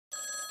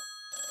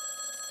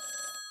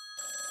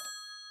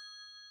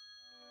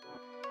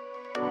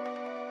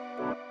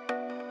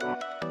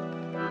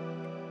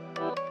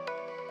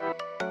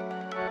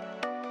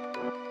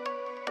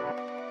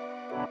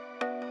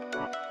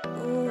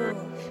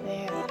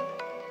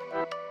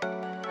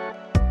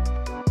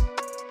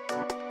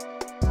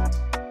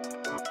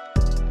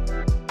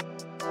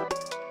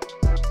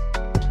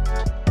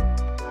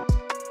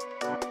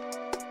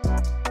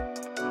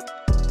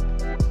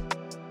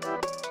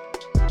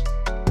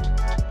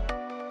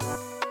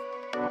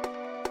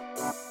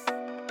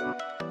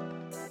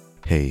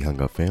Hey,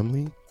 Hung Up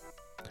family.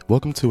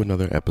 Welcome to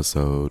another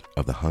episode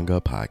of the Hung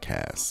Up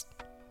Podcast.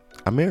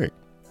 I'm Eric,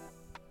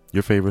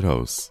 your favorite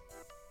host.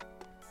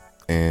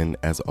 And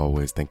as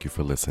always, thank you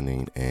for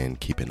listening and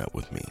keeping up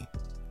with me.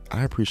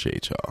 I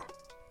appreciate y'all.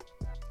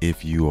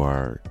 If you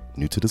are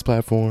new to this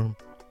platform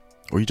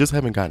or you just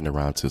haven't gotten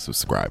around to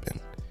subscribing,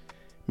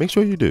 make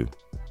sure you do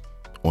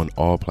on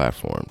all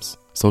platforms,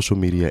 social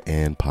media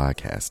and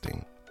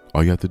podcasting.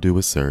 All you have to do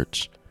is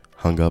search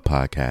Hung Up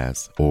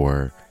Podcast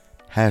or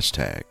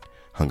hashtag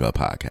Hung Up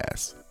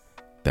Podcast.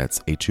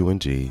 That's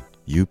HUNGUPPODCAST.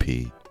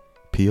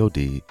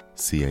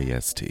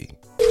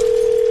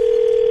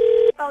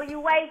 So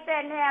you waste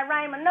that and have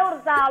Raymond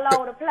noodles all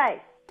over the place.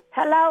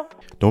 Hello?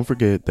 Don't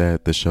forget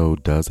that the show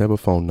does have a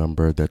phone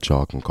number that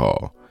y'all can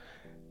call.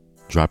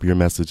 Drop your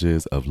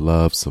messages of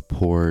love,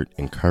 support,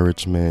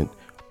 encouragement,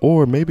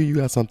 or maybe you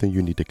got something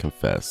you need to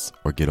confess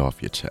or get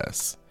off your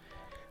chest.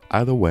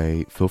 Either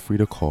way, feel free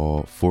to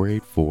call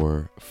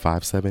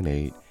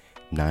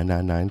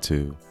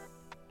 484-578-9992,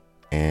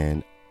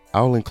 and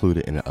I'll include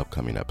it in an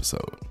upcoming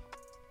episode.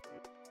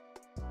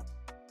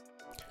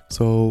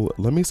 So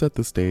let me set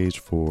the stage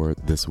for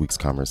this week's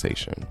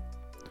conversation.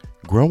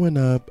 Growing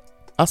up,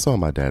 I saw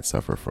my dad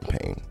suffer from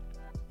pain,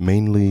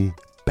 mainly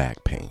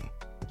back pain.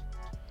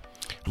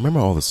 I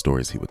remember all the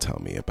stories he would tell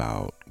me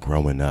about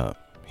growing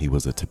up. He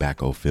was a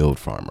tobacco field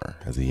farmer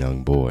as a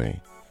young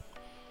boy,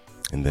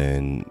 and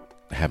then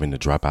having to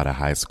drop out of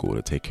high school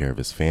to take care of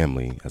his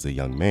family as a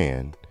young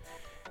man,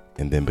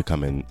 and then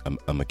becoming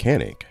a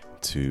mechanic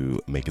to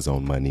make his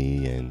own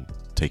money and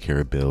take care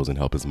of bills and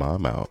help his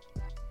mom out.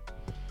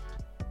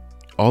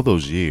 All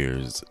those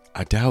years,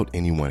 I doubt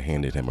anyone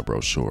handed him a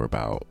brochure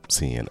about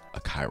seeing a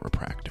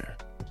chiropractor.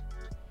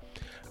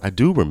 I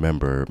do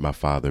remember my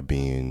father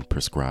being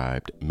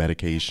prescribed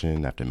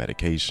medication after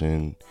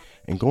medication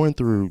and going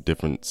through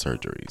different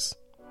surgeries.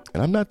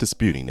 And I'm not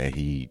disputing that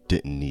he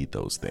didn't need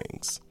those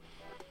things.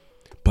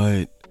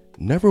 But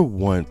never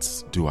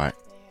once do I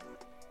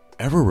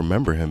ever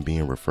remember him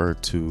being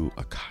referred to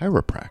a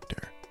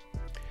chiropractor.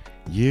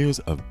 Years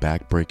of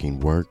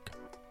back-breaking work,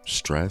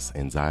 stress,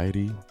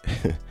 anxiety,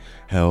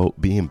 hell,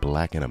 being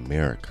black in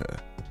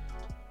America,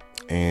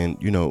 and,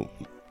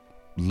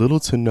 little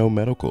to no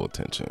medical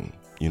attention.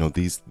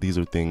 These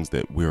are things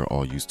that we're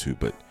all used to,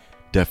 but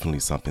definitely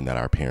something that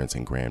our parents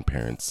and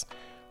grandparents,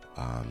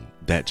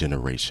 that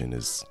generation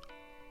is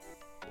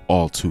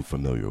all too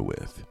familiar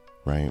with,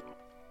 right?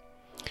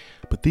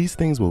 But these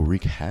things will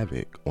wreak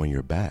havoc on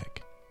your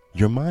back,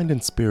 your mind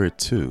and spirit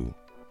too.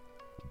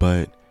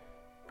 But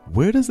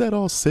where does that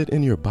all sit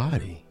in your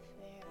body?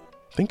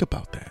 Think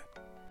about that.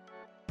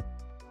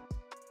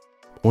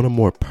 On a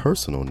more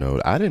personal note,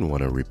 I didn't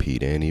want to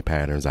repeat any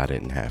patterns I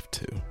didn't have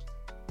to.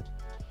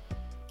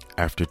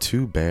 After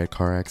 2 bad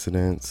car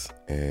accidents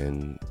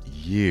and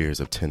years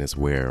of tennis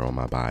wear on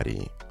my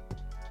body,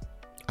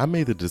 I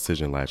made the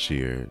decision last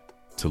year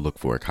to look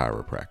for a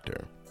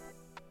chiropractor.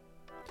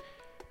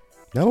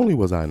 Not only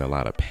was I in a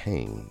lot of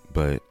pain,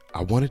 but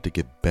I wanted to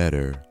get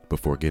better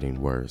before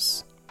getting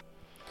worse.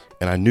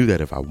 And I knew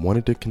that if I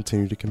wanted to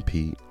continue to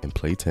compete and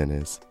play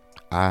tennis,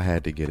 I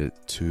had to get it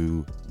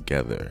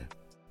together.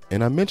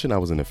 And I mentioned I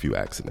was in a few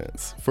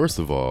accidents. First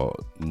of all,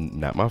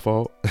 not my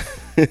fault.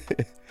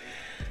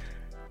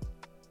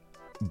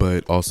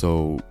 But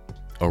also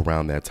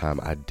around that time,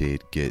 I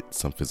did get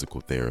some physical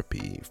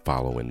therapy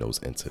following those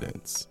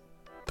incidents.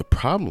 The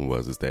problem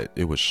was that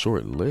it was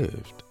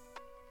short-lived,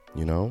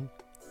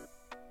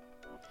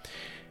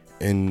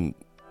 And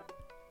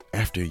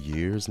after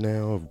years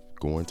now of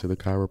going to the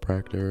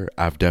chiropractor,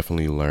 I've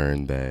definitely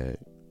learned that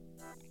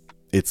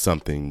it's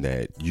something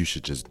that you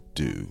should just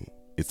do.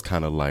 It's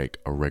kind of like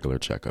a regular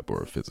checkup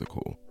or a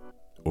physical,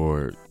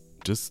 or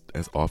just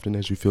as often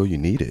as you feel you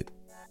need it.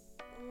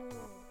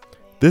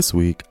 This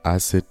week, I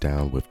sit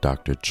down with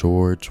Dr.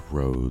 George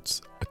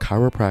Rhodes, a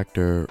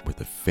chiropractor with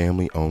a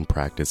family-owned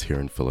practice here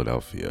in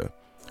Philadelphia,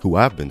 who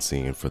I've been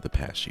seeing for the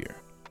past year.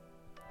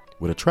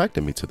 What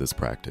attracted me to this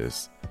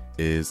practice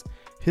is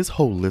his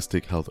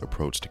holistic health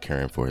approach to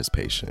caring for his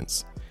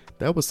patients.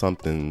 That was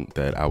something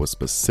that I was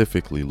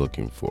specifically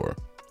looking for,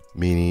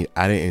 meaning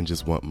I didn't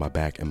just want my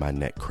back and my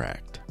neck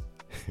cracked,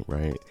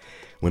 right?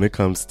 When it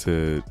comes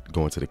to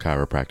going to the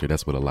chiropractor,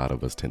 that's what a lot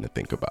of us tend to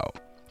think about,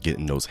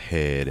 getting those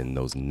head and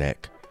those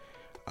neck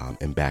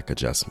and back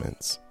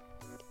adjustments.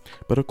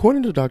 But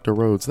according to Dr.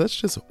 Rhodes, that's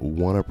just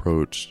one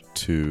approach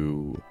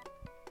to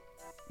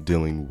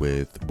dealing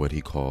with what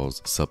he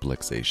calls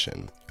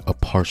subluxation, a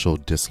partial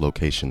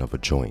dislocation of a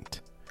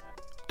joint.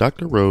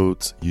 Dr.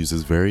 Rhodes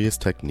uses various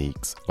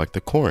techniques like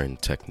the Corin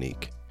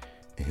technique,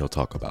 and he'll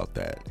talk about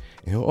that.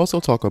 And he'll also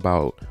talk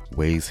about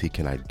ways he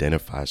can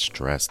identify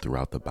stress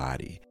throughout the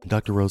body.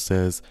 Dr. Rhodes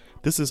says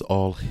this is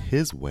all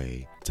his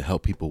way to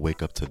help people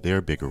wake up to their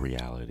bigger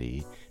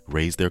reality,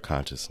 raise their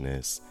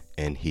consciousness,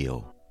 and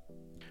heal.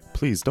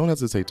 Please don't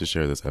hesitate to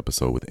share this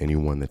episode with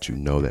anyone that you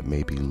know that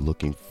may be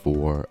looking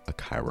for a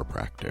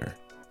chiropractor.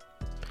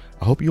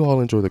 I hope you all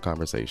enjoy the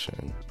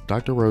conversation.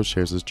 Dr. Rhodes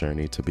shares his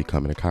journey to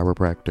becoming a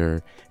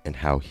chiropractor and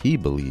how he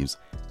believes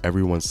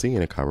everyone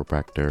seeing a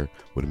chiropractor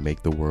would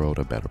make the world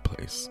a better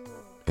place.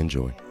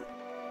 Enjoy.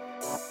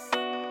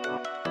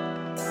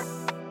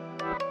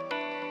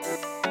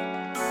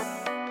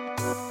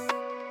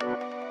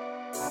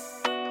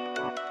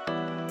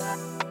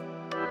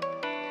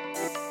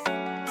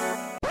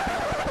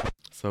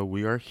 So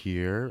we are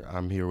here.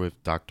 I'm here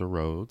with Dr.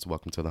 Rhodes.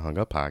 Welcome to the Hung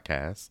Up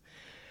Podcast.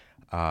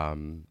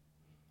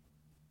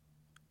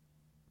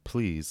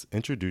 Please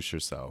introduce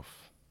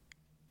yourself.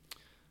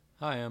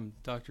 Hi, I'm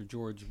Dr.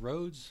 George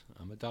Rhodes.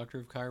 I'm a doctor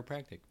of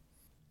chiropractic.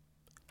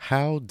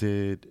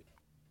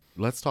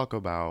 Let's talk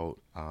about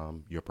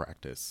your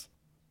practice.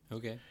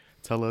 Okay.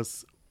 Tell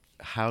us,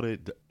 how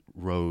did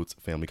Rhodes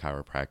Family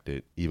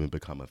Chiropractic even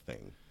become a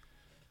thing?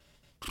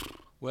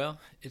 Well,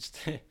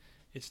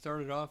 it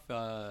started off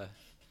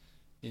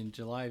in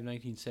July of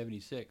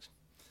 1976.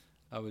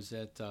 I was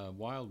at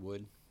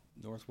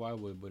North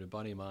Wildwood, with a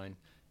buddy of mine.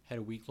 Had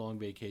a week-long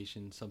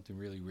vacation, something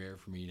really rare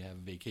for me to have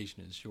a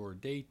vacation at the shore.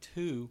 Day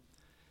 2,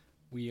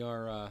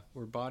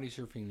 we're body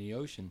surfing in the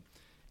ocean,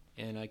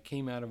 and I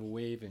came out of a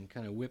wave and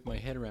kind of whipped my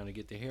head around to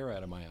get the hair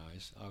out of my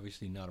eyes.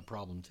 Obviously not a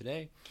problem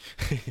today.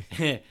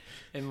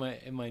 and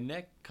my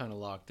neck kind of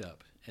locked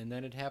up, and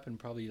that had happened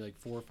probably like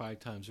 4 or 5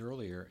 times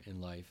earlier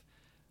in life.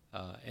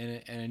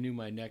 And I knew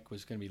my neck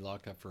was going to be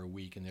locked up for a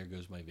week, and there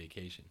goes my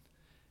vacation,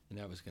 and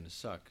that was going to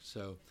suck.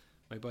 So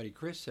my buddy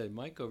Chris said,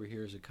 "Mike over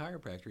here is a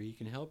chiropractor. He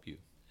can help you."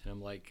 And I'm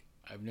like,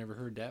 I've never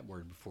heard that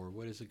word before.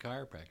 What is a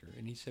chiropractor?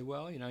 And he said,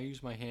 well, I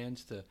use my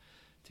hands to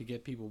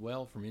get people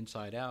well from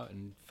inside out,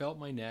 and felt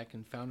my neck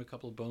and found a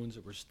couple of bones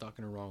that were stuck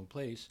in the wrong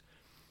place.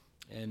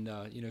 And,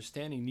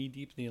 standing knee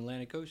deep in the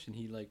Atlantic Ocean,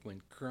 he like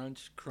went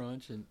crunch,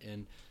 crunch,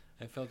 and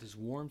I felt this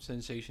warm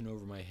sensation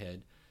over my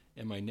head,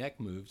 and my neck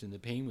moved and the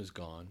pain was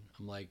gone.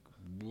 I'm like,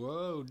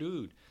 whoa,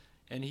 dude.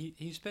 And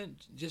he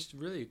spent just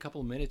really a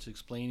couple of minutes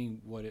explaining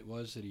what it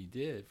was that he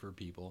did for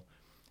people.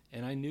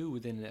 And I knew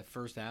within that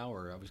first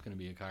hour I was going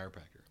to be a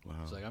chiropractor. Wow.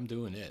 I was like, I'm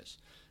doing this.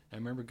 I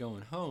remember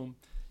going home,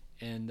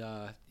 and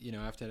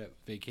after that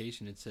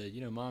vacation, it said,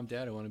 Mom,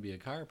 Dad, I want to be a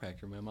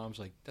chiropractor. My mom's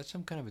like, that's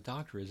some kind of a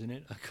doctor, isn't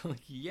it? I go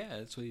like, yeah,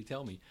 that's what you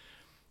tell me.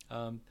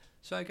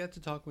 So I got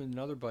to talk with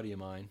another buddy of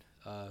mine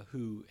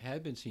who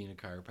had been seeing a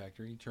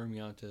chiropractor. He turned me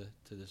on to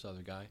this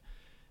other guy,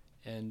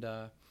 and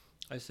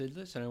I said,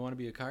 listen, I want to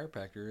be a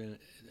chiropractor,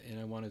 and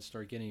I want to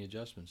start getting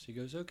adjustments. He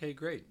goes, okay,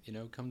 great.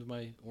 Come to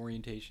my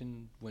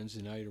orientation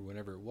Wednesday night or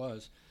whenever it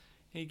was.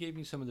 And he gave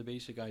me some of the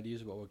basic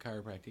ideas about what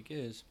chiropractic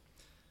is.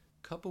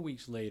 A couple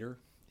weeks later,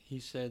 he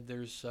said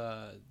there's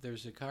a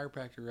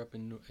chiropractor up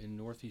in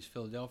Northeast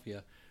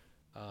Philadelphia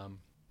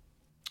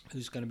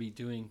who's going to be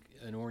doing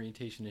an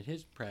orientation in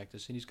his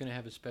practice, and he's going to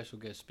have a special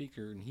guest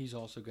speaker, and he's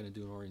also going to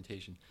do an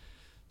orientation.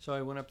 So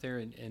I went up there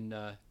and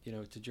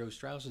to Joe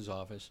Strauss's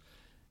office,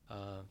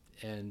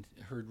 and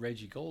heard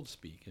Reggie Gold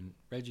speak. And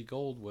Reggie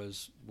Gold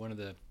was one of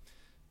the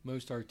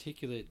most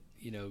articulate,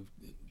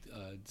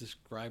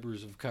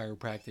 describers of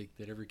chiropractic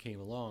that ever came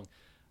along.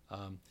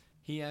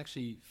 He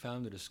actually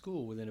founded a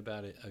school within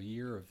about a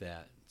year of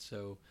that.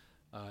 So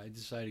I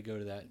decided to go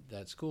to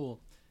that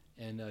school.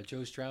 And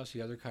Joe Strauss,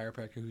 the other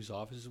chiropractor whose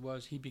office it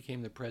was, he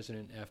became the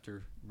president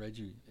after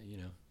Reggie,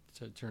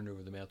 turned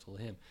over the mantle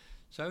to him.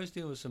 So I was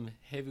dealing with some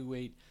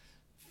heavyweight,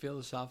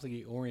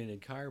 philosophically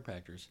oriented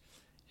chiropractors.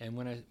 And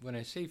when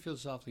I say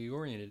philosophically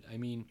oriented, I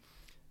mean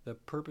the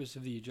purpose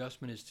of the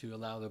adjustment is to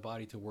allow the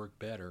body to work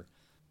better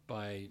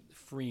by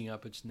freeing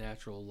up its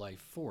natural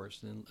life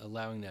force and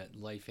allowing that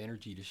life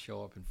energy to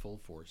show up in full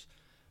force.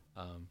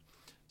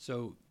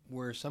 So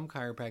where some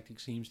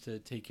chiropractic seems to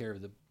take care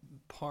of the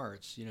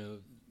parts,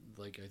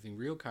 like I think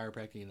real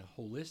chiropractic in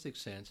a holistic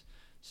sense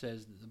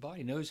says that the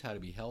body knows how to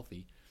be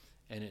healthy,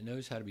 and it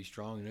knows how to be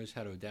strong, and knows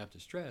how to adapt to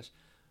stress.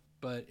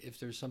 But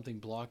if there's something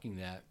blocking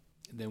that,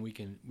 then we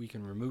can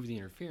remove the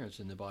interference,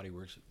 and the body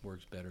works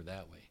better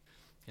that way.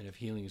 And if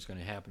healing is going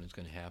to happen, it's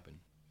going to happen.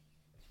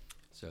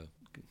 So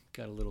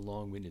got a little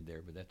long-winded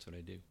there, but that's what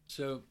I do.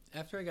 So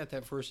after I got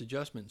that first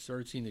adjustment and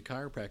started seeing the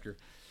chiropractor,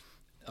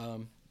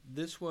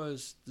 this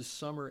was the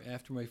summer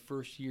after my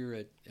first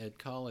year at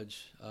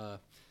college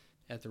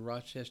at the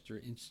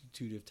Rochester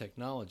Institute of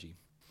Technology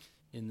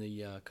in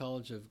the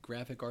College of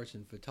Graphic Arts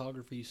and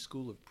Photography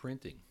School of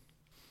Printing.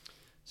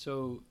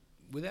 So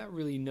without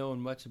really knowing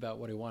much about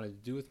what I wanted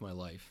to do with my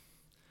life,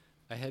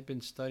 I had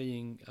been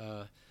studying,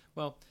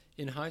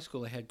 in high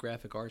school I had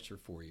graphic arts for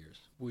 4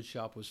 years. Wood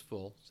shop was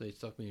full, so they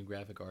stuck me in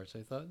graphic arts.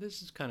 I thought,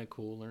 this is kind of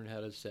cool, learn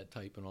how to set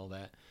type and all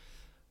that.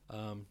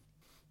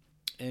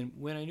 And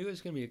when I knew I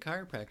was going to be a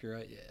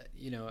chiropractor,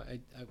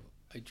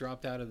 I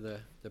dropped out of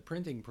the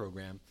printing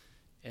program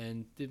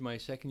and did my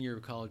second year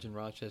of college in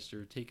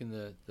Rochester, taking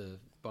the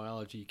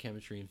biology,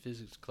 chemistry, and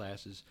physics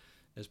classes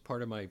as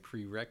part of my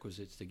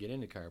prerequisites to get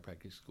into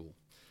chiropractic school.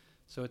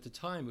 So at the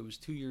time, it was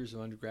 2 years of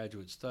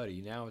undergraduate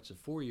study. Now it's a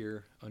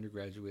 4-year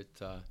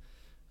undergraduate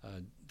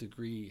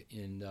degree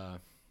in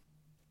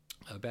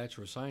a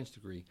Bachelor of Science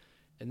degree,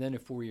 and then a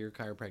 4-year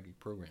chiropractic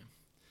program.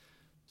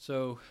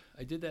 So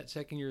I did that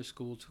second year of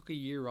school, took a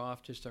year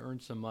off just to earn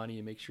some money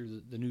and make sure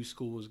that the new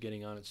school was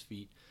getting on its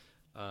feet.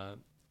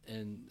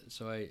 And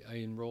so I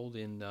enrolled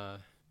in the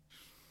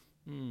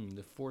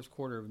fourth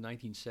quarter of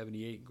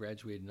 1978,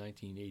 graduated in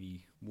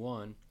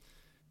 1981,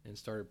 and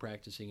started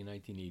practicing in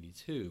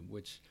 1982,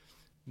 which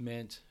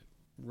meant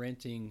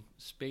renting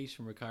space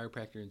from a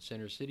chiropractor in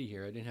Center City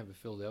here. I didn't have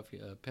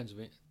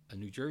a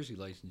New Jersey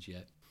license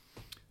yet,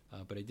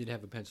 but I did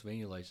have a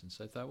Pennsylvania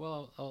license. I thought,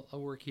 well,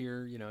 I'll work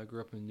here. You know, I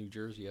grew up in New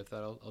Jersey. I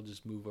thought I'll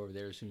just move over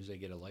there as soon as I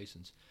get a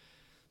license,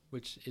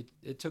 which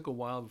it took a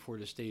while before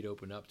the state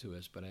opened up to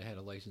us, but I had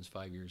a license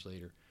 5 years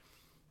later.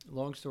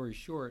 Long story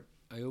short,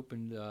 I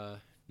opened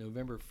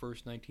November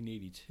 1st,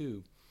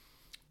 1982,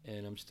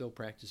 and I'm still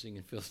practicing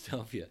in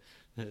Philadelphia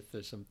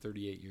some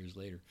 38 years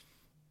later.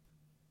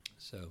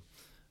 So,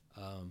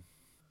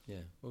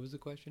 yeah. What was the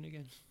question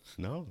again?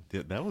 No,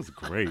 that was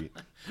great.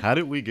 How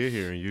did we get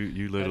here? And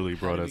you literally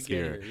brought us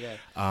here. Yeah.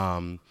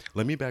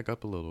 Let me back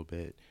up a little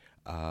bit.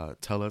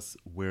 Tell us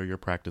where your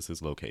practice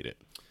is located.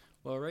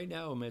 Well, right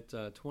now I'm at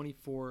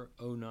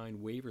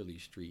 2409 Waverly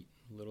Street,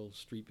 a little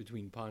street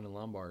between Pine and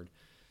Lombard,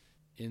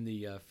 in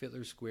the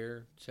Fittler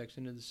Square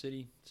section of the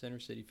city, Center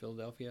City,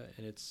 Philadelphia,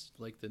 and it's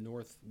like the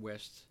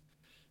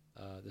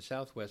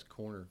southwest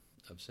corner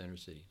of Center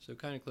City. So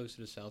kind of close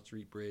to the South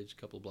Street Bridge, a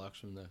couple blocks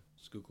from the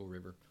Schuylkill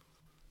River.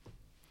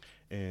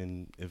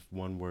 And if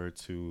one were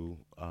to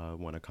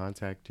want to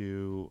contact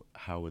you,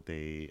 how would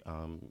they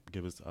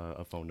give us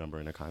a phone number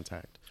and a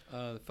contact?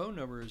 The phone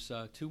number is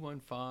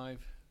 215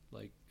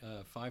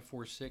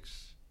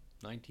 546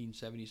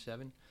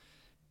 1977,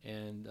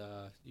 and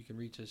you can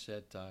reach us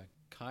at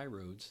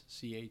Chirodes,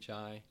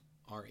 CHIRHODES,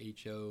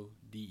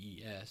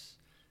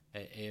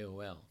 at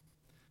AOL.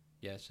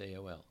 Yes,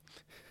 AOL.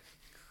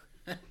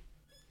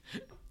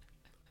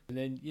 And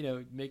then, you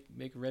know,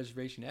 make a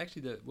reservation.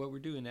 Actually, what we're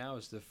doing now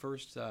is the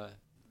first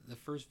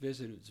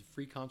visit is a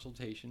free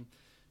consultation.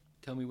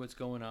 Tell me what's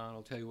going on.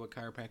 I'll tell you what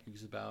chiropractic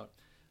is about.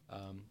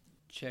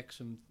 Check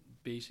some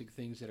basic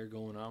things that are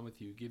going on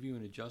with you. Give you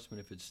an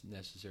adjustment if it's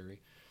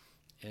necessary,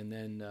 and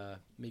then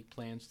make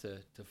plans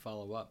to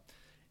follow up.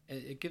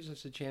 It gives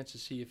us a chance to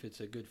see if it's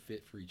a good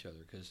fit for each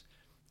other, because,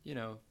 you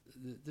know,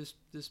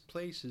 this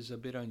place is a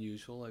bit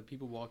unusual. Like,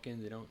 people walk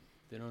in, they don't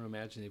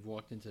imagine they've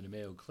walked into the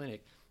Mayo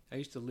Clinic. I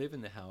used to live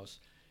in the house,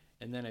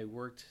 and then I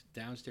worked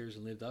downstairs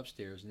and lived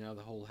upstairs, and now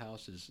the whole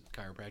house is a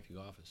chiropractic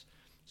office.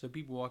 So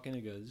people walk in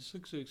and go, "This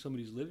looks like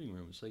somebody's living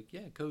room." It's like,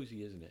 yeah,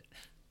 cozy, isn't it?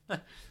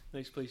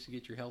 Nice place to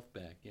get your health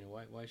back. You know,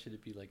 why should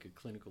it be like a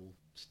clinical,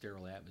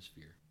 sterile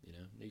atmosphere? You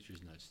know,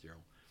 nature's not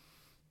sterile,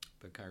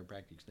 but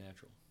chiropractic's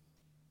natural.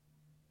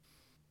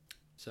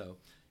 So,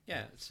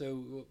 yeah,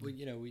 so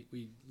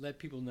we let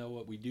people know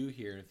what we do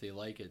here, and if they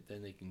like it,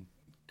 then they can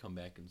come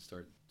back and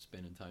start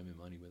spending time and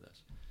money with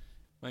us.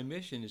 My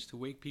mission is to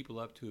wake people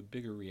up to a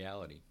bigger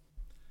reality,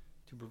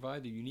 to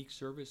provide the unique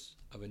service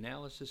of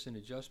analysis and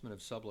adjustment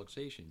of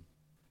subluxation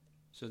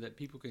so that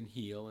people can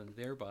heal and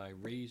thereby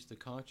raise the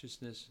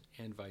consciousness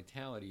and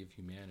vitality of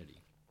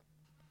humanity.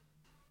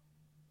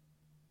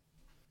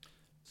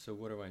 So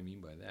what do I mean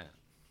by that?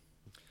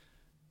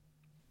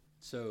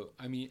 So,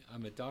 I mean,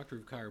 I'm a doctor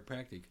of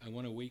chiropractic. I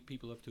want to wake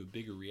people up to a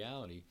bigger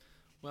reality.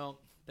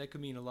 Well, that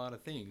could mean a lot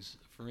of things.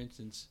 For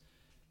instance,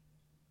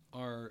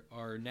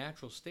 our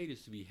natural state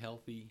is to be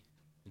healthy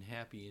and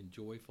happy and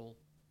joyful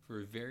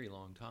for a very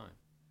long time.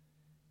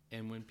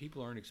 And when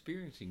people aren't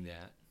experiencing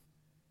that,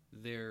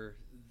 there's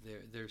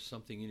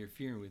something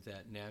interfering with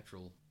that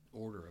natural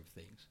order of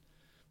things.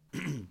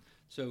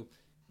 So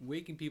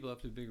waking people up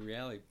to a bigger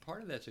reality,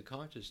 part of that's a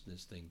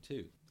consciousness thing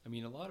too. I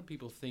mean, a lot of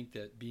people think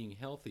that being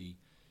healthy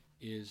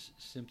is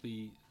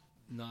simply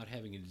not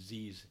having a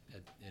disease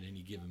at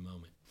any given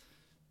moment.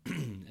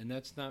 And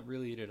that's not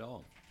really it at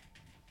all.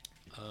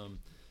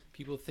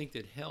 People think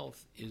that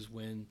health is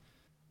when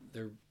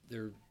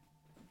their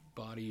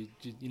body,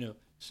 you know,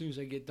 as soon as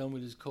I get done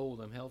with this cold,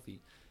 I'm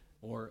healthy.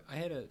 Or I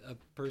had a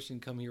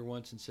person come here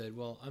once and said,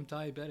 well, I'm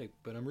diabetic,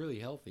 but I'm really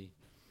healthy.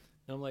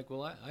 And I'm like,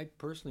 well, I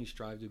personally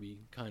strive to be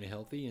kind of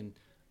healthy, and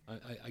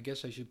I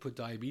guess I should put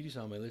diabetes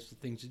on my list of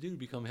things to do to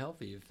become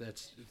healthy, if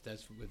that's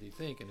what they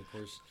think. And of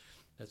course,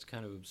 that's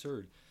kind of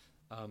absurd.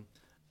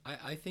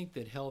 I think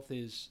that health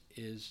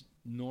is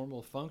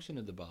normal function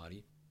of the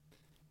body,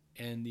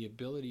 and the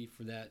ability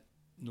for that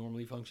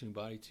normally functioning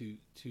body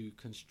to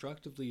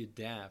constructively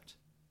adapt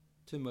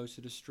to most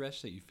of the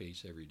stress that you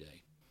face every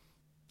day.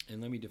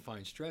 And let me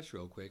define stress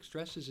real quick.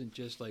 Stress isn't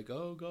just like,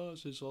 oh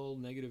gosh, it's all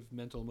negative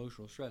mental,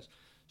 emotional stress.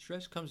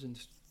 Stress comes in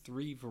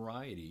three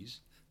varieties: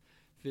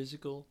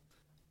 physical,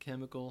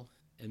 chemical,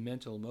 and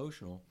mental,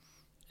 emotional.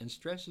 And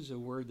stress is a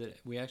word that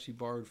we actually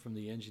borrowed from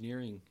the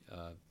engineering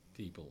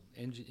people.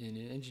 In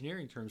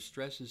engineering terms,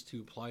 stress is to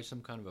apply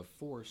some kind of a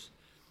force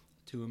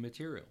to a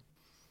material.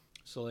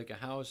 So like a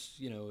house,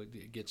 you know,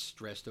 it gets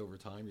stressed over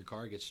time. Your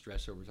car gets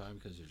stressed over time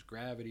because there's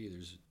gravity,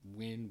 there's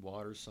wind,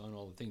 water, sun,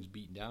 all the things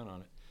beating down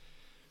on it.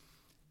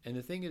 And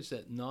the thing is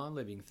that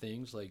non-living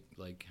things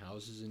like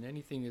houses and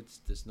anything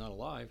that's not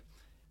alive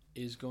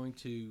is going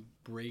to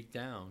break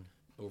down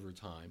over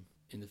time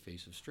in the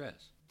face of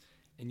stress.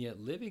 And yet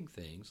living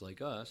things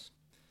like us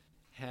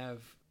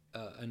have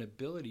an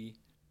ability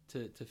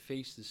to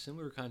face the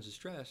similar kinds of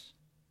stress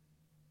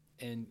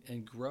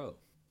and grow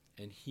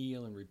and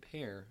heal and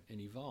repair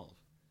and evolve.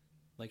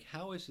 Like,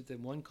 how is it that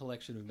one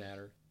collection of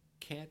matter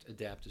can't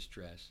adapt to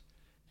stress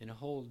and a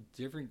whole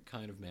different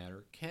kind of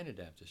matter can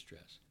adapt to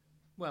stress?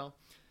 Well,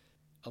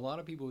 a lot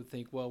of people would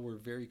think, well, we're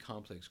very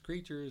complex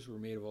creatures. We're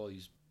made of all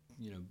these,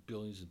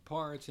 billions of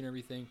parts and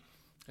everything.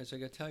 And so I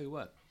got to tell you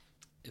what,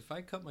 if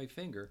I cut my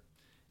finger,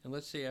 and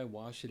let's say I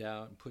wash it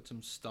out and put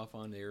some stuff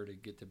on there to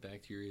get the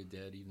bacteria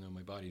dead, even though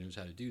my body knows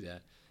how to do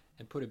that,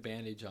 and put a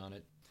bandage on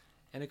it,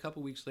 and a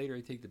couple weeks later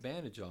I take the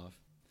bandage off,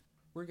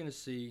 we're going to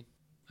see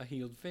a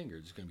healed finger.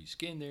 There's going to be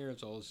skin there.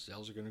 It's all the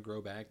cells are going to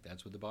grow back.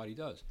 That's what the body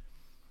does.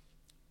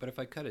 But if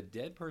I cut a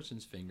dead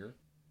person's finger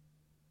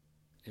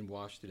and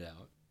washed it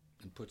out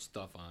and put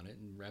stuff on it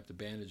and wrapped a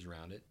bandage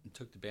around it and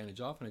took the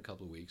bandage off in a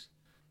couple of weeks,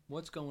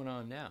 what's going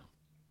on now?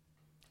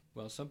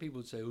 Well, some people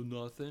would say, oh,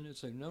 nothing.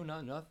 It's like, no,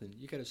 not nothing.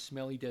 You got a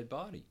smelly dead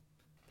body.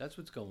 That's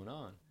what's going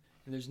on.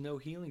 And there's no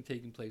healing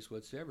taking place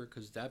whatsoever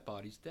because that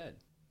body's dead.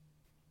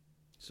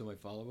 So my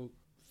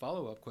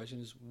follow-up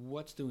question is,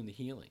 what's doing the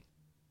healing?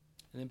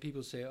 And then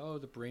people say, oh,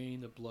 the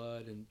brain, the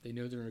blood, and they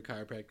know they're in a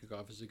chiropractic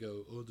office. They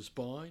go, oh, the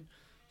spine?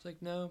 It's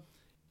like, no,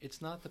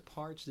 it's not the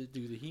parts that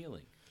do the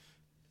healing.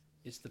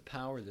 It's the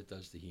power that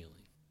does the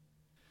healing.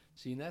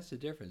 See, and that's the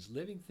difference.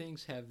 Living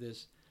things have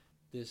this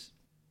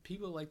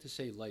people like to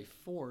say life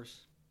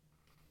force,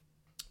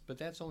 but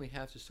that's only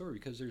half the story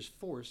because there's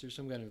force, there's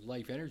some kind of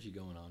life energy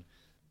going on,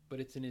 but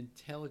it's an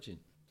intelligent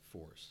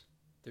force.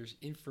 There's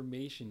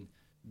information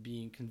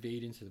being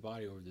conveyed into the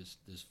body over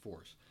this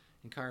force.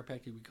 In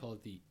chiropractic, we call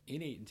it the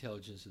innate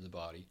intelligence of the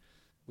body,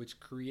 which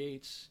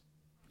creates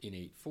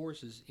innate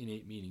forces,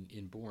 innate meaning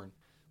inborn,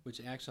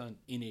 which acts on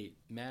innate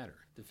matter,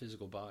 the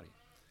physical body.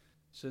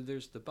 So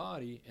there's the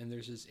body, and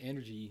there's this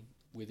energy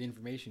with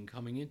information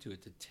coming into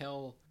it to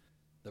tell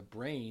the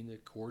brain, the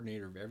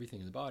coordinator of everything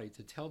in the body,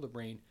 to tell the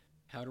brain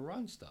how to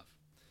run stuff.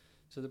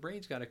 So the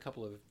brain's got a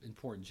couple of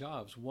important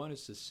jobs. One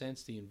is to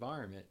sense the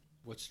environment.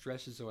 What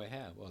stresses do I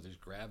have? Well, there's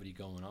gravity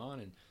going on,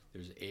 and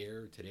there's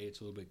air. Today it's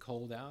a little bit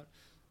cold out.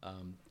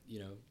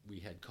 We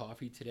had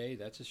coffee today.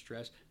 That's a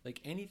stress. Like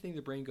anything,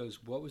 the brain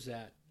goes, what was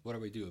that? What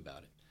do I do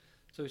about it?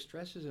 So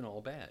stress isn't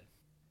all bad.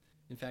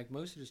 In fact,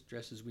 most of the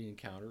stresses we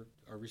encounter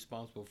are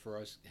responsible for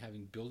us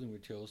having building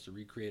materials to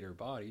recreate our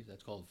bodies.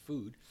 That's called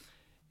food.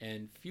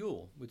 And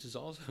fuel, which is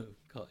also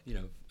called,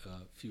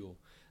 fuel.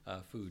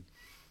 Food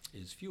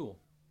is fuel.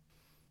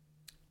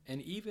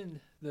 And even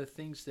the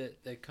things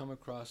that come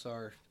across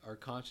our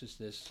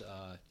consciousness,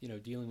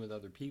 dealing with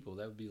other people,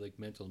 that would be like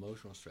mental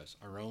emotional stress.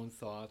 Our own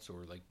thoughts,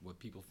 or like what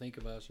people think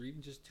of us, or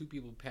even just two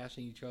people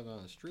passing each other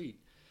on the street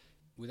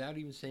without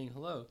even saying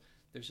hello.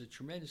 There's a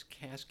tremendous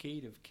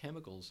cascade of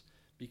chemicals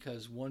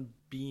because one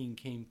being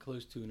came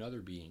close to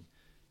another being,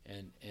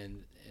 and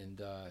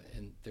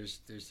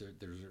there's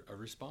a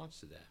response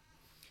to that.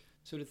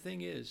 So the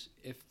thing is,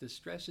 if the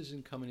stress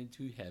isn't coming in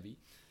too heavy,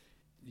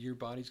 your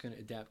body's going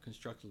to adapt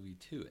constructively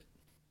to it.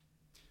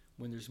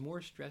 When there's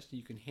more stress than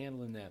you can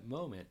handle in that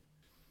moment,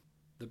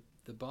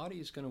 the body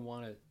is going to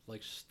want to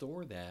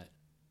store that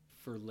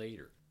for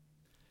later.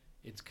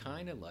 It's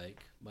kind of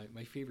like,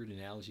 my favorite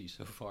analogy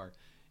so far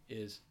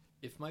is,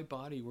 if my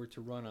body were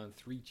to run on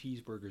 3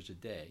 cheeseburgers a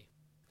day,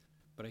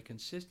 but I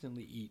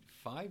consistently eat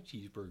 5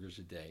 cheeseburgers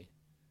a day,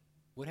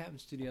 what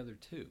happens to the other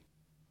 2?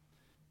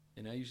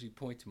 And I usually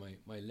point to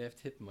my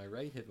left hip and my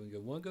right hip and go,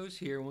 one goes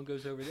here, one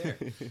goes over there.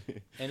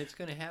 And it's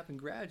going to happen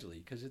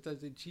gradually because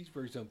the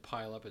cheeseburgers don't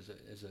pile up as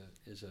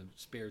a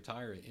spare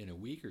tire in a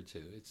week or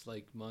two. It's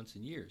like months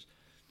and years.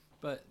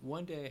 But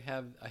one day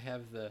I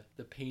have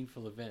the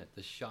painful event,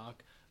 the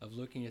shock of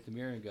looking at the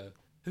mirror and go,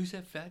 who's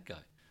that fat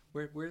guy?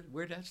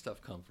 Where'd that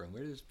stuff come from?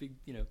 Where does big,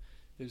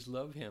 there's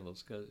love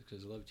handles because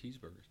I love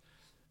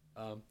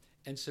cheeseburgers.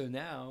 And so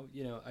now,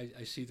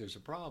 I see there's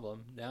a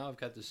problem. Now I've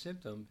got the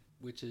symptom,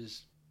 which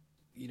is,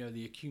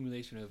 the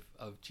accumulation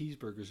of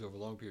cheeseburgers over a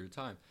long period of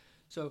time.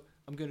 So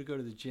I'm going to go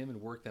to the gym and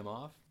work them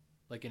off,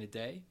 like in a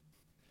day?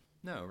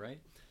 No, right?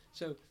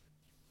 So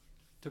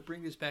to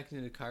bring this back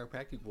into the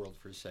chiropractic world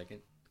for a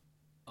second,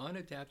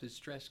 unadapted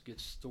stress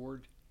gets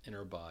stored in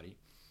our body,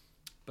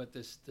 but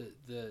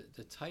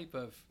the type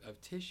of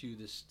tissue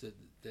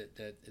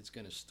that it's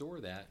going to store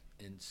that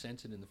and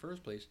sense it in the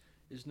first place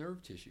is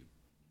nerve tissue.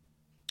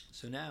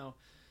 So now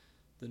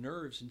the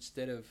nerves,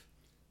 instead of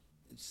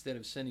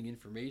sending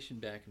information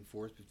back and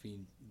forth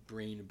between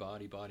brain and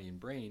body and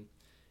brain,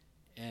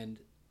 and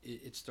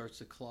it starts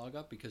to clog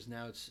up because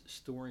now it's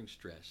storing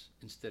stress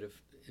instead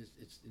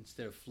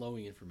of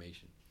flowing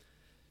information.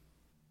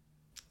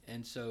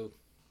 And so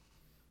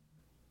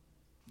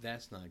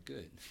that's not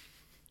good.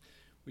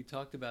 We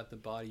talked about the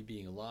body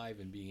being alive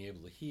and being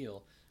able to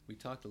heal. We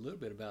talked a little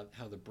bit about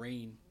how the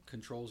brain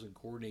controls and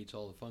coordinates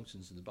all the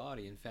functions of the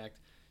body. In fact,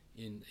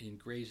 in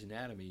Gray's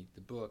Anatomy,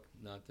 the book,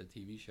 not the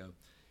TV show,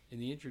 in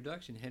the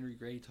introduction, Henry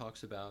Gray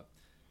talks about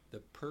the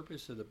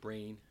purpose of the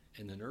brain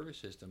and the nervous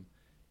system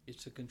is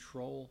to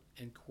control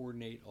and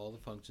coordinate all the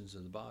functions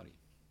of the body.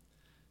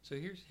 So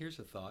here's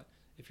a thought.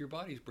 If your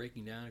body's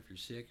breaking down, if you're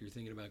sick, you're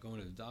thinking about going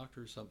to the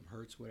doctor, something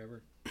hurts,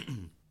 whatever,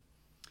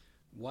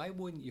 why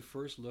wouldn't you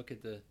first look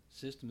at the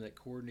system that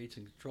coordinates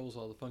and controls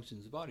all the functions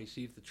of the body,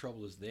 see if the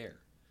trouble is there?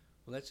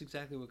 Well, that's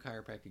exactly what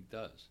chiropractic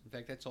does. In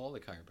fact, that's all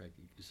that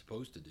chiropractic is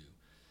supposed to do,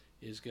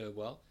 is go,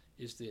 well,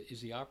 is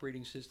the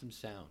operating system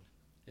sound?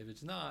 If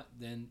it's not,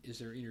 then is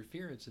there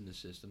interference in the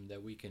system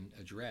that we can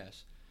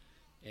address?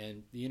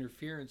 And the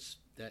interference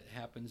that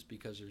happens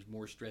because there's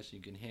more stress than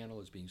you can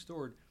handle is being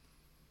stored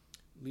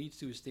leads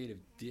to a state of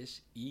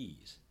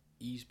dis-ease.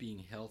 Ease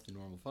being health and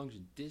normal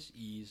function.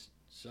 Dis-ease,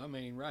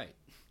 something ain't right.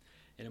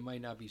 And it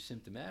might not be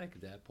symptomatic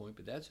at that point,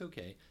 but that's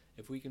okay.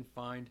 If we can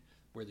find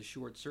where the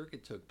short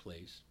circuit took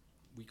place,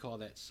 we call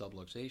that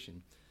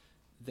subluxation,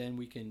 then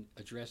we can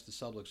address the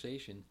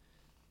subluxation,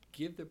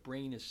 give the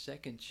brain a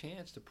second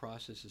chance to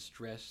process the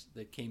stress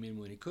that came in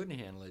when it couldn't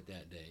handle it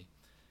that day.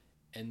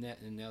 And now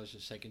there's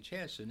a second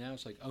chance. So now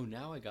it's like, oh,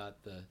 now I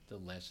got the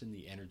lesson,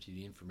 the energy,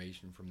 the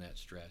information from that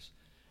stress.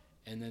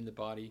 And then the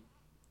body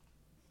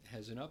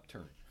has an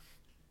upturn.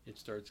 It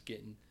starts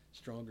getting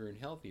stronger and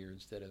healthier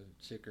instead of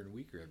sicker and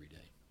weaker every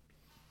day.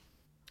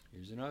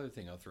 Here's another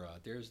thing I'll throw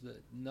out there is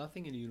that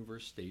nothing in the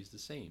universe stays the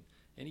same.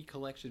 Any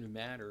collection of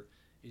matter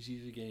is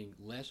either getting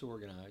less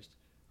organized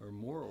or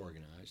more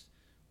organized,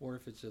 or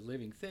if it's a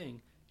living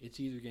thing, it's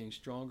either getting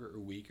stronger or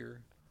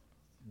weaker,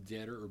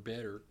 deader or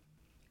better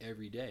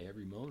every day,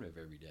 every moment of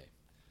every day.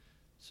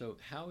 So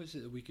how is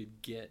it that we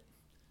could get,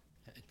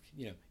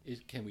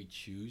 can we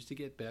choose to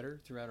get better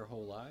throughout our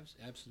whole lives?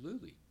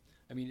 Absolutely.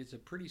 I mean, it's a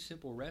pretty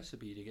simple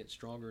recipe to get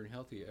stronger and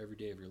healthier every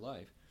day of your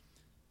life.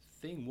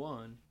 Thing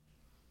one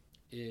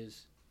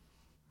is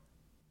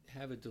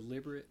have a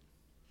deliberate,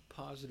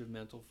 positive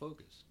mental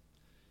focus.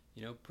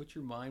 Put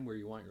your mind where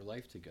you want your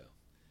life to go.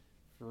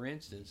 For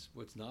instance,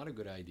 what's not a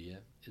good idea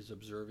is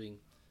observing,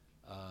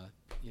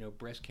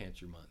 Breast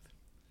Cancer Month.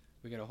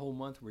 We got a whole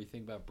month where you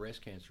think about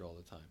breast cancer all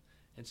the time.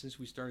 And since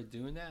we started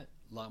doing that,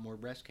 a lot more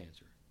breast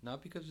cancer.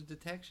 Not because of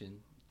detection,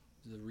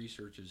 the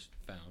research has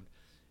found.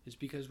 It's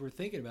because we're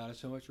thinking about it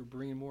so much we're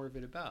bringing more of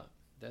it about.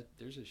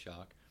 There's a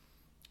shock.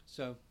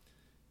 So,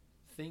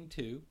 thing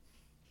two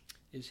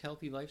is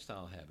healthy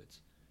lifestyle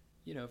habits.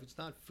 If it's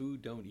not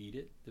food, don't eat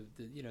it.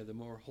 The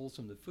more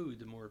wholesome the food,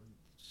 the more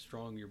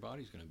strong your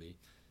body's going to be.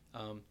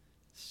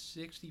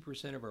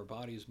 60% of our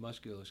body's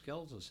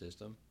musculoskeletal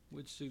system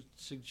would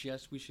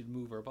suggest we should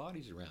move our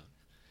bodies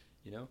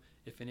around.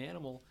 If an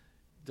animal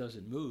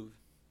doesn't move,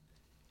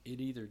 it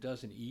either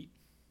doesn't eat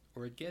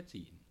or it gets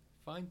eaten.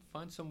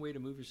 Find some way to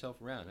move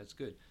yourself around. That's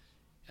good.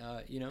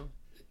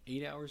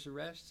 8 hours of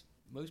rest.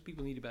 Most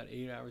people need about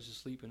 8 hours of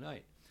sleep a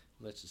night.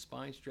 Lets the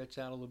spine stretch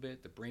out a little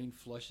bit. The brain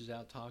flushes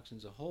out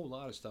toxins. A whole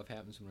lot of stuff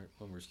happens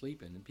when we're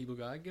sleeping. And people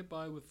go, I get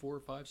by with 4,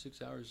 5,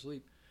 6 hours of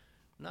sleep.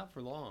 Not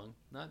for long.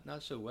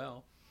 Not so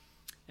well.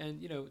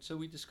 And so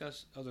we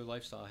discuss other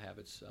lifestyle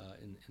habits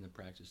in the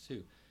practice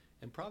too.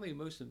 And probably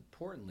most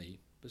importantly,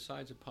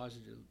 besides a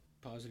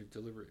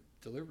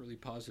deliberately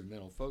positive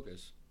mental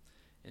focus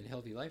and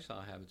healthy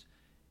lifestyle habits,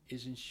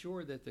 is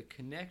ensure that the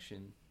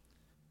connection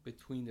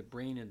between the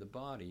brain and the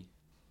body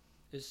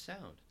is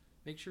sound.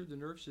 Make sure the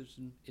nerve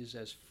system is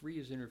as free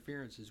as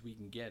interference as we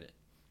can get it.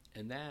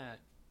 And that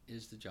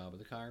is the job of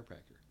the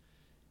chiropractor.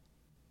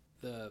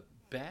 The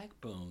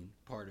backbone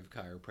part of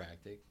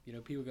chiropractic,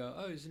 people go,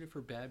 oh, isn't it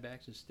for bad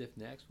backs and stiff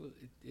necks? Well,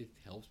 it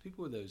helps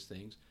people with those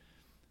things.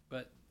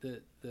 But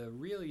the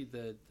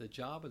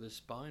job of the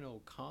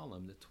spinal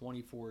column, the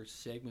 24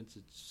 segments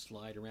that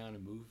slide around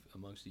and move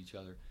amongst each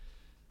other,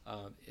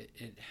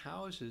 it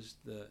houses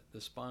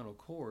the spinal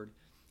cord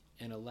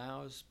and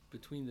allows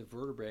between the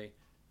vertebrae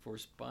for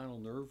spinal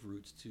nerve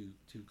roots to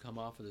come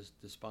off of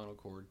the spinal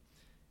cord.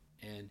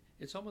 And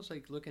it's almost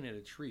like looking at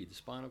a tree. The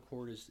spinal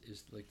cord is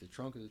like the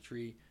trunk of the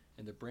tree,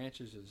 and the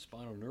branches are the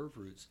spinal nerve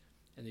roots,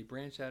 and they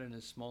branch out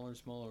into smaller and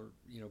smaller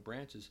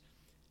branches.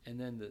 And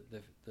then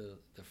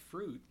the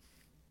fruit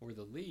or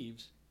the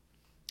leaves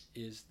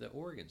is the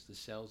organs, the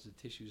cells, the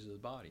tissues of the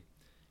body.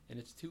 And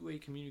it's two-way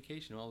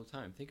communication all the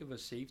time. Think of a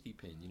safety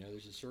pin.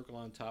 There's a circle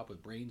on top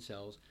with brain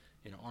cells,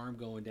 an arm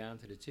going down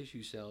to the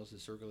tissue cells, the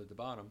circle at the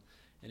bottom,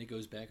 and it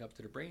goes back up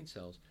to the brain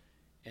cells.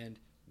 And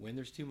when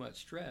there's too much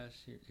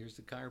stress, here's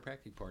the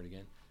chiropractic part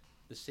again,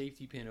 the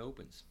safety pin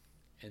opens,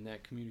 and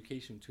that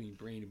communication between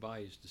brain and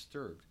body is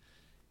disturbed.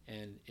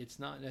 And it's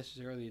not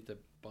necessarily that the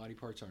body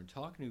parts aren't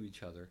talking to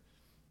each other,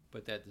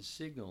 but that the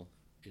signal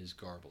is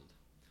garbled.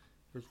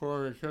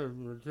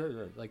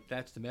 Like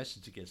that's the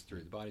message that gets through.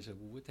 The body's like,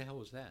 well, what the hell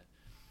was that?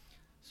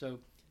 So,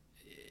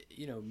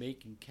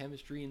 making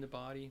chemistry in the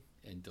body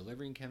and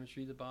delivering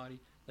chemistry to the body,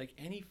 like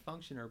any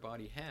function our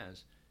body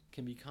has,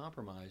 can be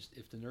compromised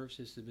if the nerve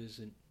system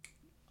isn't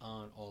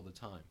on all the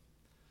time.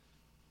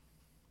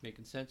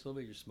 Making sense a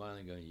little bit? You're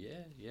smiling, going,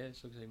 yeah, it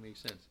looks like it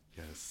makes sense.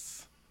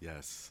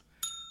 Yes.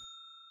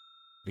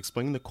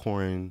 Explain the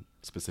Corin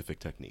specific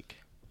technique.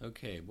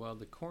 Okay, well,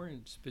 the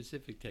Corin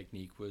specific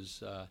technique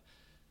was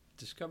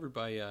discovered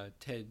by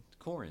Ted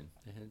Corin,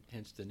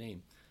 hence the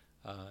name.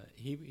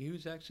 He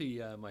was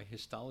actually my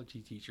histology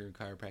teacher in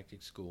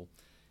chiropractic school,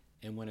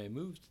 And when I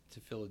moved to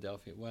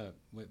Philadelphia, well,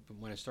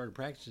 when I started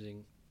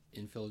practicing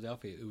in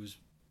Philadelphia, it was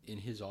in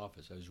his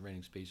office. I was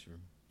renting space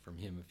from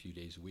him a few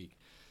days a week.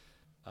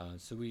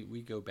 So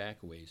we go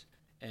back a ways.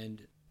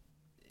 And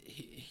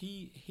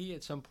he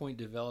at some point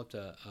developed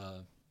a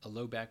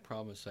low back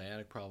problem, a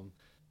sciatic problem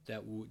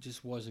that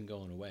just wasn't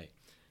going away.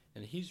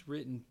 And he's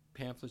written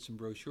pamphlets and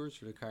brochures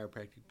for the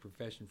chiropractic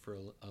profession for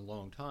a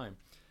long time.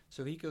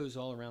 So he goes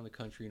all around the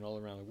country and all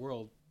around the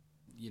world,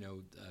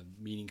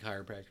 meeting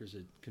chiropractors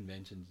at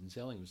conventions and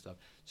selling them stuff.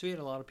 So he had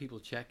a lot of people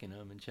checking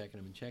him.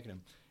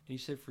 And he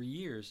said for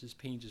years this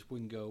pain just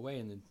wouldn't go away.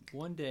 And then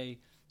one day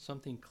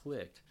something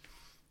clicked.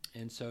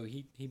 And so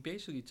he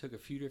basically took a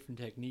few different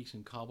techniques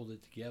and cobbled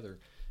it together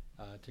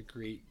to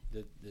create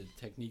the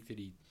technique that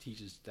he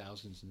teaches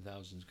thousands and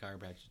thousands of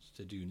chiropractors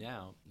to do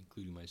now,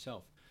 including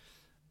myself.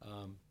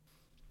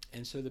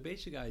 And so the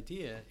basic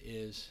idea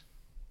is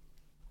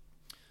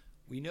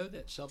we know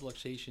that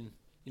subluxation,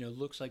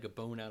 looks like a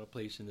bone out of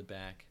place in the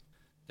back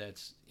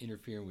that's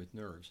interfering with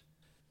nerves.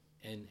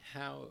 And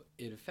how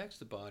it affects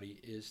the body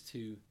is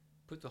to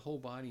put the whole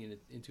body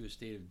into a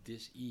state of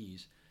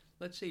dis-ease.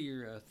 Let's say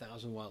you're a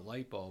 1,000-watt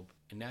light bulb,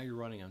 and now you're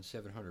running on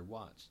 700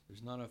 watts.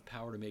 There's not enough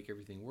power to make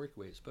everything work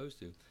the way it's supposed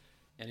to.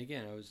 And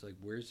again, I was like,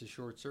 where's the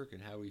short circuit?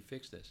 How do we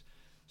fix this?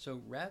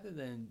 So rather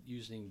than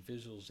using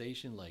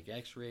visualization like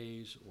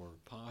x-rays or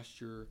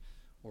posture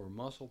or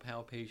muscle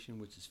palpation,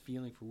 which is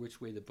feeling for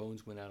which way the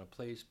bones went out of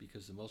place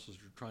because the muscles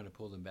are trying to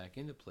pull them back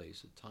into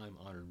place, a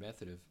time-honored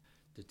method of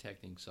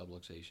detecting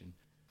subluxation,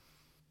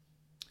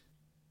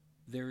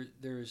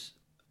 there's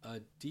a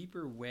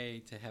deeper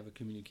way to have a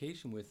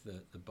communication with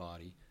the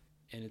body,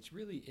 and it's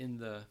really in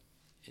the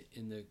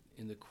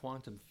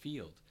quantum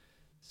field.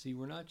 See,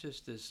 we're not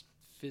just this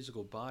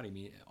physical body. I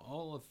mean,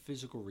 all of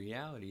physical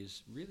reality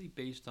is really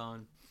based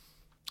on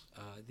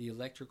the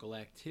electrical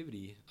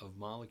activity of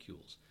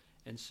molecules.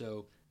 And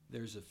so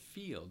there's a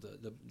field,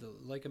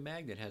 like a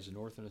magnet has a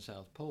north and a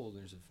south pole,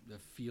 there's a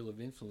field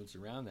of influence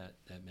around that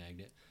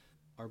magnet.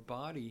 Our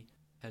body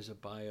has a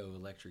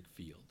bioelectric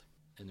field,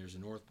 and there's a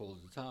north pole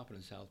at the top and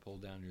a south pole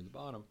down near the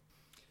bottom.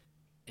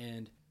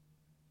 And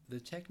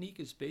the technique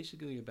is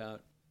basically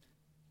about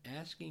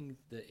asking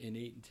the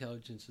innate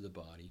intelligence of the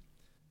body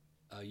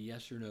a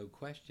yes or no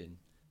question,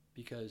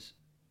 because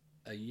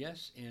a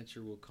yes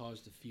answer will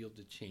cause the field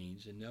to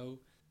change, and no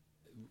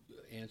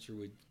answer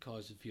would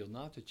cause the field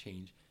not to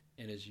change.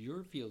 And as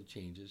your field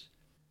changes,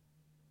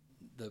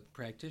 the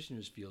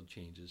practitioner's field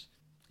changes.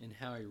 And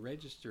how I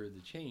register the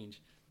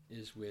change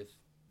is with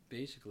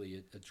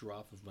basically a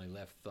drop of my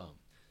left thumb.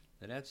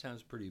 Now that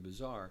sounds pretty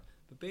bizarre,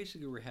 but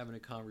basically we're having a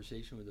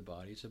conversation with the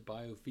body. It's a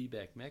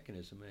biofeedback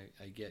mechanism, and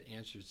I get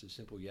answers to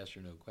simple yes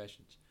or no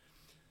questions.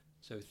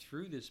 So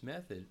through this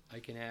method, I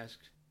can ask,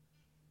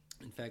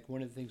 in fact,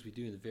 one of the things we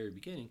do in the very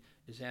beginning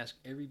is ask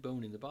every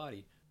bone in the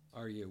body,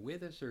 are you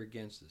with us or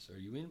against us? Are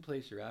you in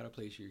place or out of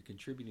place? Are you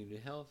contributing to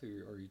health,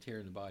 or are you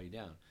tearing the body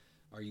down?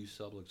 Are you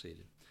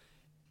subluxated?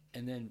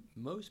 And then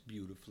most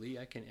beautifully,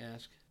 I can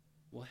ask,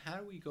 well, how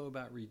do we go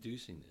about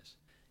reducing this?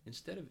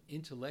 Instead of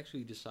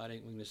intellectually deciding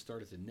I'm going to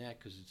start at the neck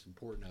because it's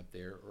important up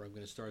there, or I'm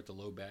going to start at the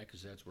low back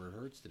because that's where it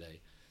hurts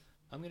today,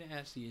 I'm going to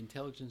ask the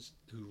intelligence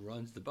who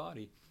runs the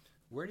body,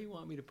 where do you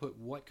want me to put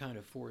what kind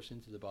of force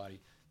into the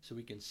body so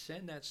we can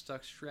send that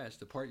stuck stress,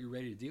 the part you're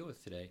ready to deal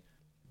with today,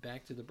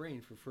 back to the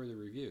brain for further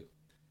review.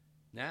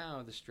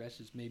 Now the stress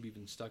has maybe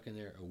been stuck in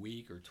there a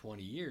week or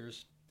 20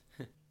 years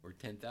or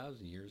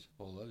 10,000 years,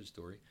 whole other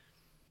story,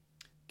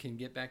 can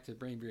get back to the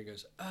brain. Brain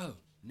goes, oh,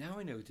 now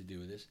I know what to do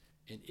with this,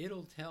 and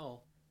it'll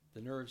tell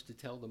the nerves to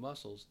tell the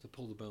muscles to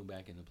pull the bone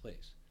back into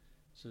place.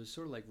 So it's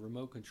sort of like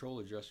remote control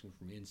adjustment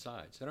from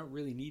inside. So I don't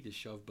really need to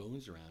shove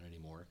bones around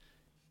anymore.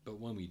 But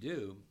when we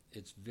do,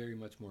 it's very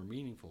much more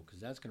meaningful,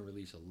 because that's going to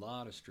release a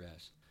lot of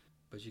stress,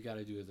 but you got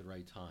to do it at the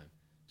right time.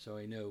 So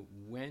I know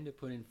when to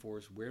put in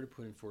force, where to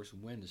put in force,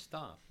 and when to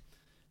stop.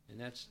 And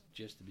that's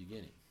just the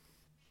beginning.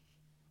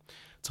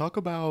 Talk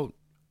about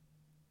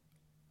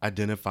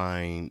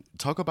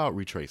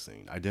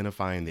retracing,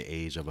 identifying the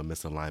age of a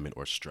misalignment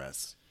or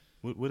stress.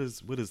 What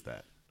is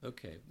that?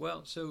 Okay,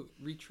 well, so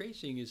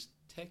retracing is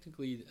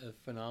technically a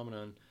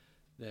phenomenon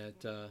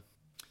that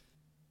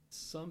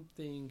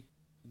something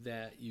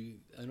that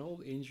an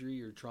old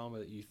injury or trauma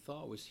that you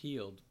thought was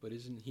healed but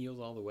isn't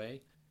healed all the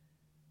way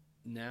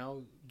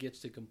now gets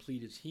to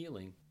complete its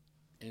healing,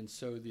 and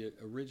so the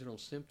original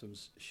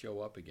symptoms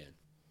show up again.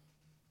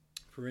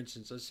 For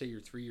instance, let's say you're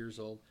 3 years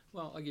old.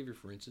 Well, I'll give you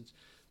for instance.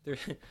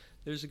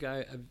 There's a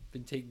guy I've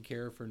been taking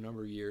care of for a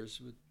number of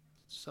years with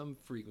some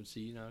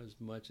frequency, not as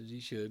much as he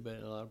should,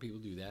 but a lot of people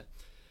do that.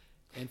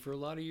 And for a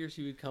lot of years,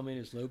 he would come in,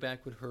 his low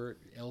back would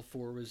hurt,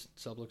 L4 was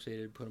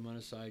subluxated, put him on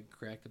his side,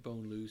 crack the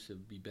bone loose, it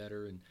would be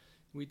better. And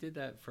we did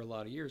that for a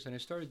lot of years. And I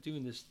started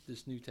doing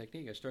this new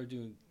technique. I started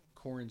doing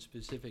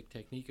Corin-specific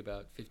technique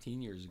about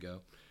 15 years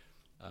ago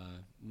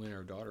when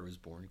our daughter was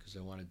born, because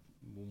I wanted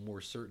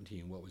more certainty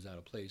in what was out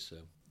of place. So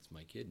it's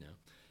my kid now.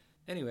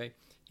 Anyway,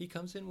 he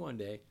comes in one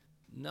day,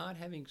 not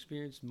having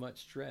experienced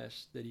much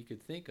stress that he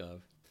could think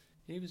of.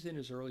 And he was in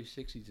his early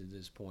 60s at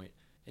this point.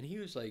 And he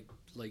was like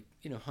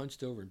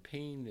hunched over in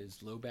pain,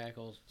 his low back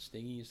all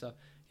stingy and stuff.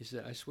 He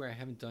said, "I swear I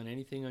haven't done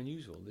anything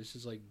unusual. This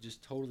is like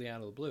just totally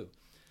out of the blue."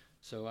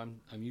 So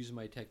I'm using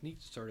my technique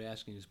to start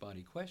asking his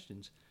body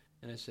questions,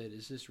 and I said,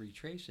 "Is this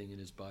retracing?" And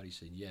his body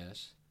said,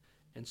 "Yes."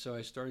 And so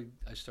I started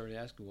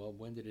asking, "Well,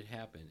 when did it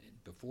happen?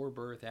 Before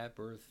birth, at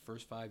birth,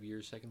 first 5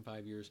 years, second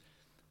 5 years?"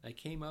 I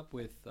came up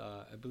with,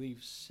 I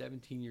believe,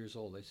 17 years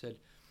old. I said,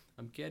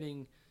 "I'm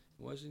getting,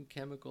 it wasn't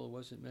chemical, it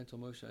wasn't mental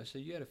emotion." I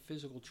said, "You had a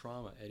physical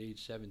trauma at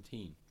age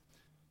 17.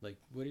 Like,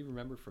 what do you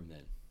remember from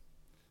then?"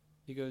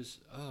 He goes,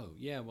 "Oh,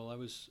 yeah, well, I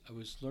was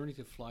learning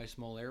to fly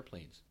small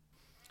airplanes.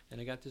 And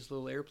I got this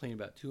little airplane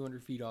about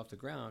 200 feet off the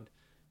ground,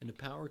 and the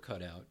power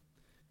cut out.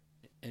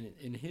 And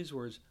in his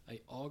words, I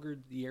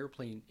augured the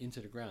airplane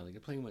into the ground. Like the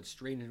plane went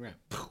straight into the ground.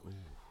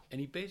 And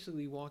he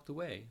basically walked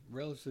away,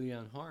 relatively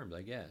unharmed,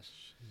 I guess.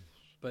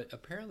 But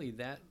apparently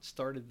that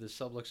started the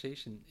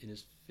subluxation in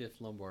his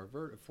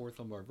fourth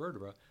lumbar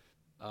vertebra.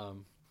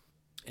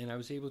 And I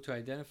was able to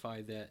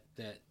identify that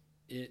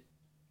it,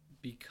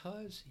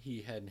 because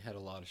he hadn't had a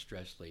lot of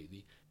stress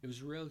lately, it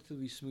was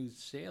relatively smooth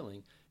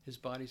sailing. His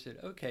body said,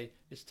 "Okay,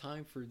 it's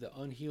time for the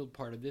unhealed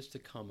part of this to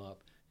come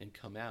up and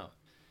come out."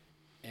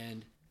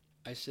 And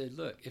I said,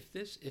 "Look, if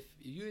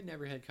you had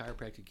never had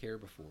chiropractic care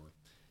before,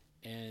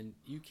 and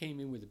you came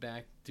in with the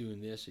back doing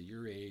this at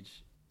your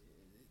age,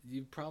 it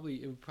would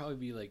probably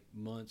be like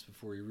months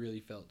before you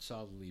really felt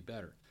solidly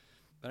better.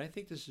 But I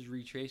think this is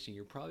retracing.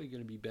 You're probably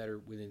going to be better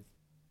within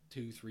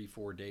 2, 3,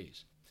 4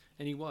 days."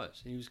 And he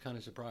was kind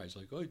of surprised,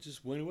 like, "Oh, it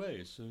just went away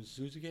as soon as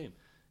it came."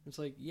 It's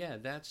like, yeah,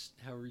 that's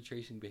how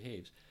retracing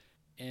behaves.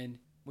 And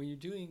when you're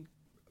doing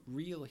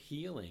real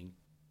healing,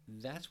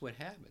 that's what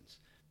happens.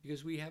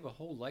 Because we have a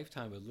whole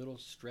lifetime of little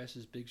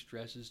stresses, big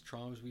stresses,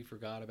 traumas we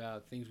forgot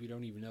about, things we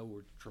don't even know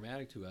were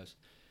traumatic to us.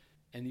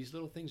 And these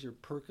little things are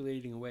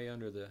percolating away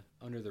under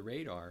the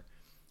radar.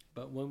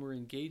 But when we're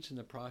engaged in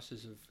the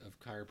process of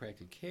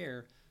chiropractic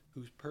care,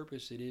 whose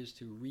purpose it is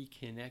to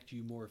reconnect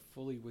you more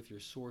fully with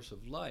your source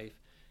of life,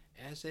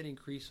 as that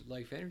increased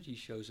life energy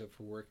shows up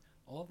for work,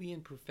 all the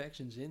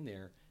imperfections in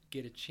there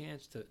get a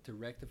chance to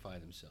rectify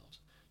themselves.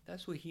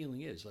 That's what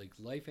healing is. Like,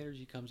 life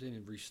energy comes in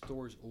and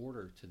restores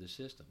order to the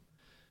system.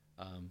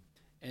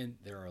 And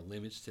there are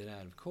limits to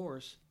that, of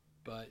course,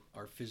 but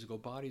our physical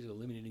body is a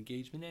limited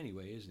engagement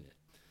anyway, isn't it?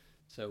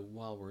 So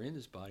while we're in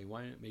this body,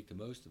 why not make the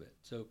most of it?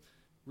 So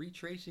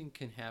retracing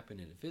can happen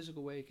in a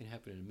physical way, it can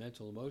happen in a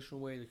mental, emotional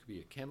way, there could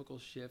be a chemical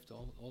shift,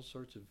 all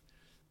sorts of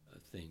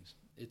things.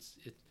 It's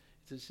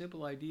a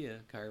simple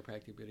idea,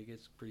 chiropractic, but it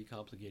gets pretty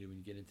complicated when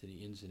you get into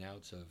the ins and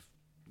outs of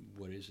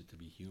what is it to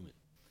be human.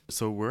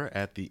 So we're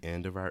at the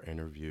end of our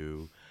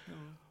interview.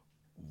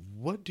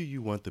 What do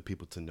you want the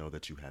people to know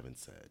that you haven't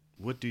said?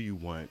 What do you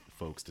want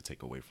folks to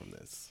take away from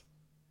this?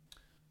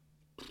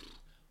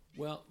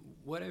 Well,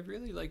 what I'd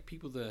really like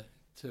people to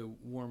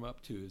warm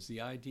up to is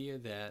the idea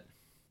that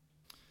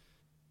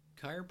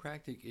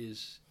chiropractic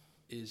is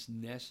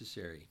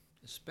necessary,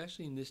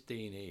 especially in this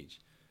day and age.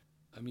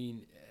 I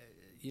mean,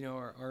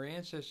 our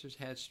ancestors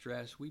had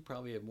stress. We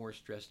probably have more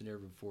stress than ever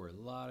before. A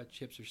lot of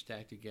chips are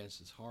stacked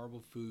against us. Horrible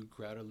food,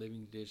 crowded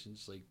living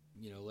conditions, like,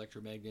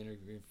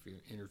 electromagnetic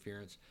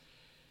interference.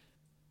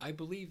 I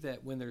believe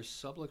that when there's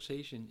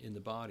subluxation in the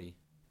body,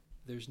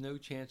 there's no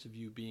chance of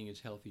you being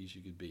as healthy as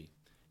you could be.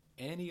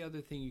 Any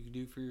other thing you can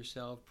do for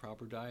yourself,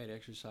 proper diet,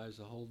 exercise,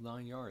 the whole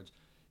 9 yards,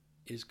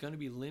 is going to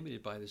be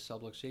limited by the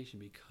subluxation,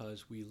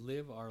 because we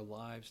live our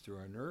lives through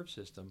our nerve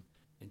system,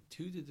 and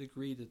to the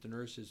degree that the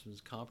nerve system is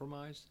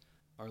compromised,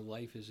 our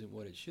life isn't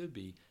what it should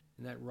be,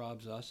 and that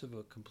robs us of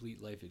a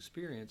complete life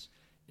experience,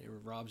 and it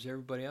robs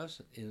everybody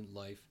else in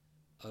life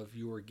of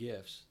your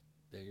gifts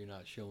that you're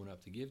not showing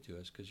up to give to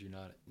us because you're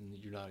not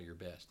at your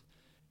best.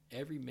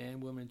 Every man,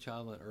 woman, and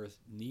child on earth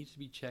needs to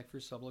be checked for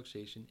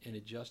subluxation and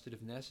adjusted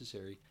if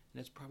necessary, and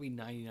that's probably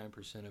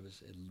 99% of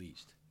us at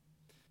least.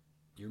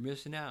 You're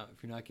missing out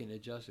if you're not getting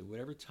adjusted.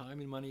 Whatever time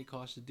and money it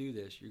costs to do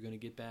this, you're going to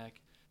get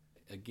back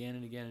again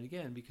and again and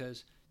again,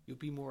 because you'll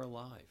be more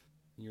alive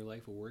and your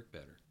life will work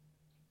better.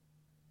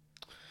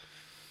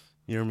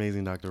 You're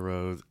amazing, Dr.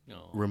 Rhodes.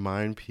 No.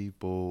 Remind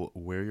people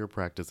where your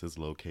practice is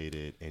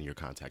located and your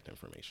contact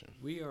information.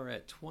 We are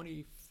at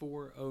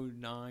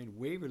 2409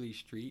 Waverly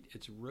Street.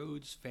 It's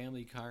Rhodes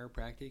Family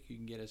Chiropractic. You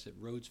can get us at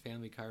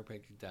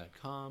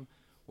rhodesfamilychiropractic.com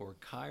or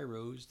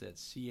Chiros,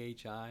 that's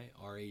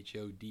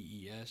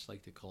CHIRHODES,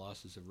 like the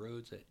Colossus of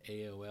Rhodes, at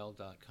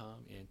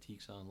AOL.com,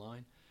 Antiques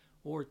Online,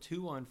 or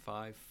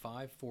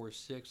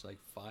 215-546,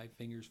 like 5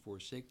 fingers for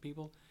sick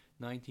people,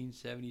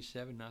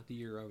 1977, not the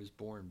year I was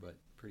born, but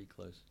pretty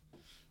close.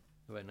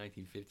 How about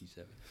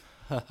 1957?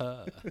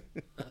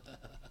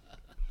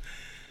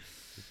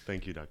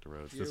 Thank you, Dr.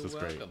 Rhodes. You're This was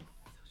welcome. great.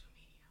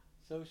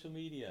 Social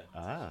media.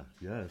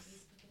 Yes.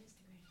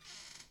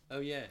 Oh,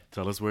 yeah.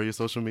 Tell us where your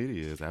social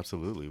media is.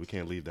 Absolutely. We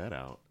can't leave that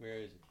out. Where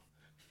is it?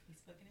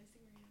 Facebook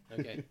and Instagram.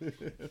 Okay.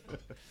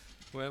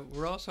 Well,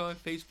 we're also on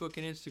Facebook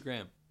and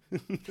Instagram.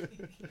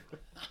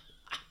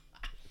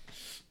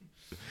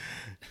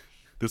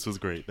 This was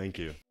great. Thank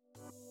you.